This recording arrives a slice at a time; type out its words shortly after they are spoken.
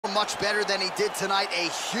much better than he did tonight. A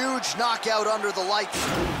huge knockout under the lights.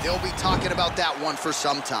 They'll be talking about that one for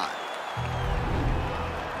some time.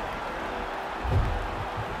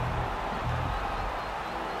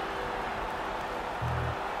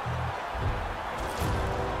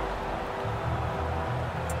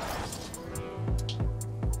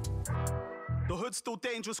 The hood's still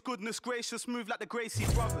dangerous, goodness gracious, move like the Gracie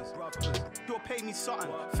brothers. You'll pay me something,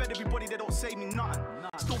 fed everybody, they don't say me nothing.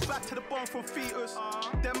 Still back to the bone from fetus,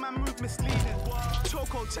 them man move misleading.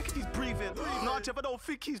 Choco, check if he's breathing. Nah, Jeff, I don't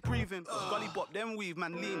think he's breathing. Gully bop, them weave,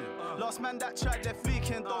 man leaning. Last man that tried left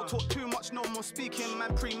leaking. Don't talk too much, no more speaking.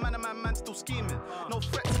 Man pre-man and man still scheming. No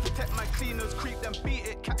threat to protect my cleaners, creep them, beat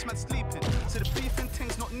it, catch man sleeping. So the beefing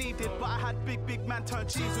thing's not needed, but I had big man turn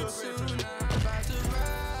Jesus.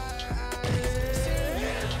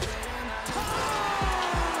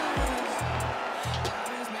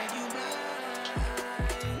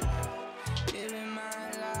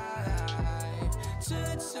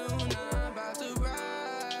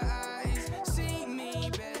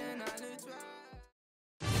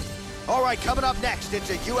 All right, coming up next, it's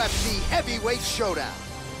a UFC heavyweight showdown.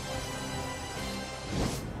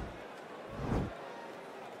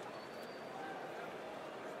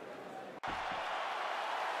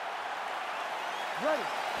 Ready.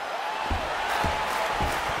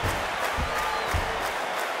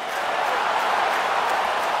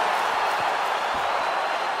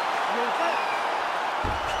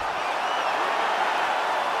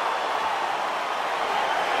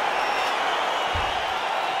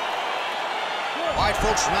 All right,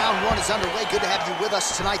 folks, round one is underway. Good to have you with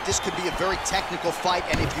us tonight. This could be a very technical fight,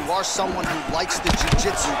 and if you are someone who likes the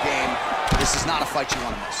jiu-jitsu game, this is not a fight you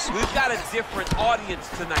want to miss. We've got a different audience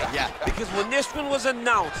tonight. Yeah. Because when this one was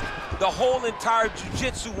announced, the whole entire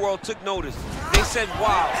jiu-jitsu world took notice. They said,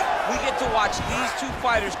 wow, we get to watch these two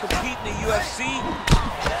fighters compete in the UFC.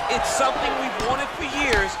 It's something we've wanted for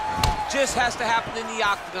years. Just has to happen in the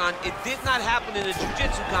octagon. It did not happen in a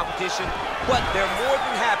jiu-jitsu competition, but they're more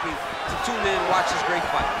than happy to tune in and watch this great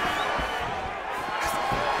fight.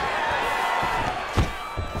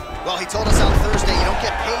 Well, he told us on Thursday you don't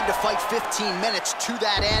get paid to fight 15 minutes. To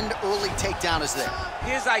that end, early takedown is there.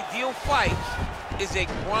 His ideal fight is a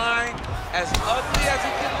grind as ugly as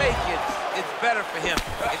he can make it. It's better for him.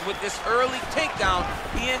 And with this early takedown,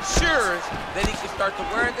 he ensures that he can start to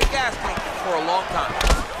wear the gas tank for a long time.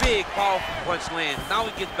 Big, powerful punch lands. Now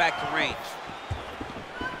he gets back to range.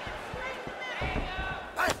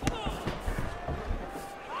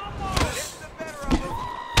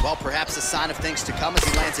 Well, perhaps a sign of things to come as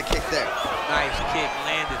he lands a kick there. Nice kick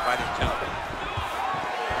landed by the jumper.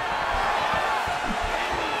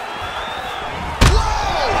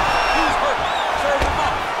 Whoa! He's hurt. Serve him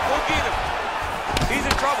up. Go get him. He's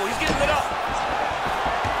in trouble. He's getting lit up.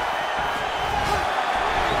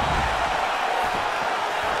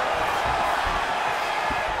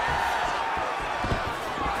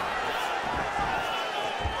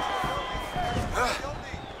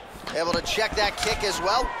 Able to check that kick as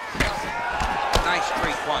well. Nice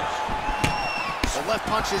straight punch. The left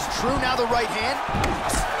punch is true, now the right hand.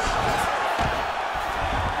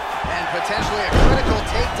 And potentially a critical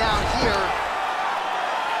takedown here.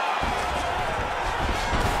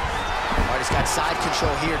 All right, he's got side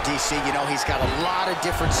control here, DC. You know, he's got a lot of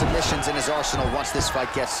different submissions in his arsenal once this fight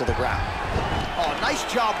gets to the ground. Oh, nice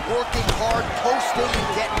job working hard, posting, and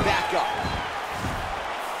getting back up.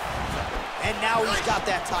 And now he's got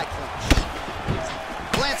that tie clinch.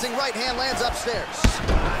 Glancing right hand lands upstairs.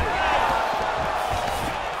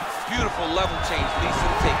 Beautiful level change, leads to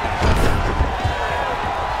the takedown.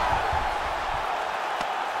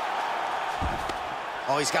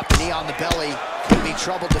 Oh, he's got the knee on the belly. Could be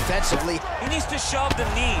trouble defensively. He needs to shove the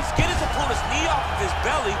knees. Get his opponent's knee off of his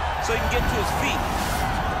belly so he can get to his feet.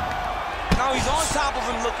 Now he's on top of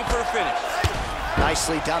him looking for a finish.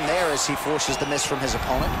 Nicely done there as he forces the miss from his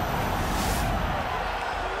opponent.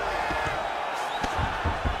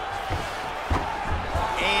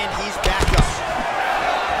 And he's back up.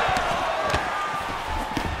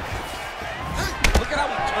 Look at how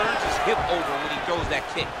he turns his hip over when he throws that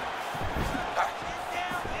kick.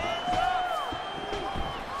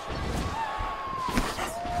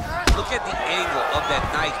 Look at the angle of that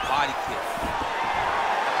nice body kick.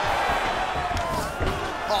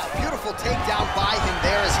 Oh, beautiful takedown by him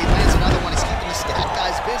there as he lands another one. He's keeping the stat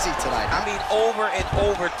guys busy tonight. I mean, over and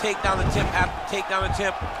over, takedown attempt after takedown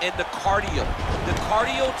attempt, and the cardio. The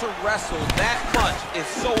cardio to wrestle that much is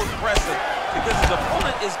so impressive because his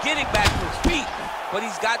opponent is getting back to his feet, but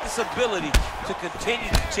he's got this ability to continue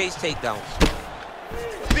to chase takedowns.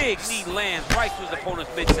 Big knee lands right to his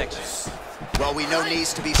opponent's midsection. Well, we know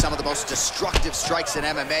knees to be some of the most destructive strikes in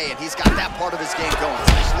MMA, and he's got that part of his game going.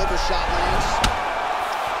 Nice liver shot lands.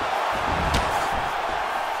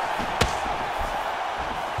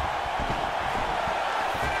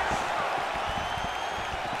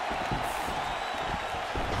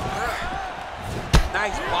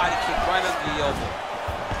 Nice body kick right under the elbow.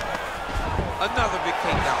 Another big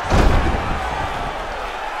takedown.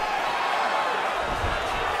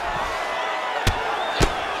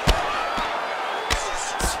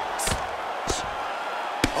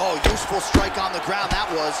 Oh, useful strike on the ground, that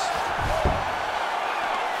was.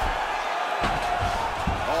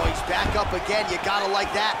 Oh, he's back up again. You gotta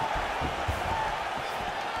like that.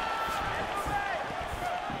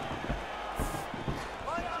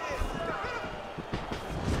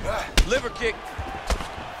 Liver kick.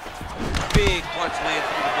 Big punch lands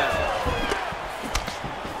through the middle.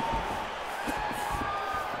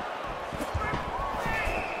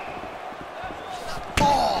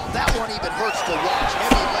 Oh, that one even hurts to watch.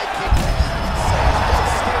 Heavy leg kick.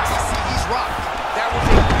 He's rocked. That was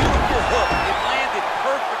a beautiful hook. It landed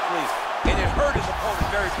perfectly, and it hurt his opponent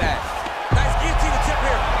very bad. Nice guillotine attempt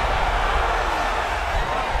here.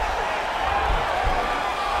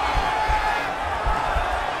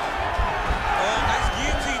 Oh, nice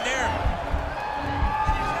guillotine there.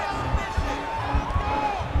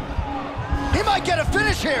 He might get a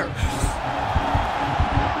finish here.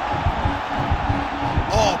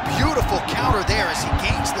 Oh, beautiful counter there as he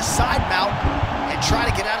gains the side mount and try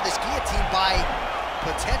to get out of this guillotine by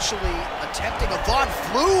potentially attempting a Von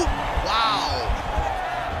Flue. Wow.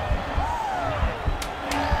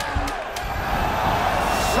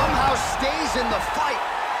 Somehow stays in the fight.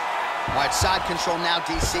 All right, side control now,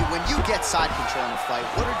 DC. When you get side control in the fight,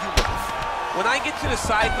 what are you looking for? When I get to the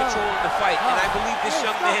side control in the fight, and I believe this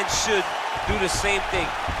young man should do the same thing,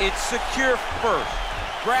 it's secure first.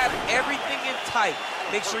 Grab everything in tight.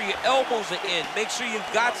 Make sure your elbows are in. Make sure you've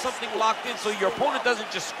got something locked in so your opponent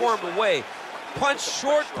doesn't just squirm away. Punch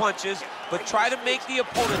short punches, but try to make the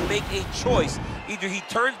opponent make a choice. Either he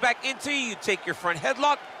turns back into you, you take your front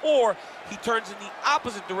headlock, or he turns in the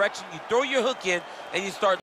opposite direction, you throw your hook in, and you start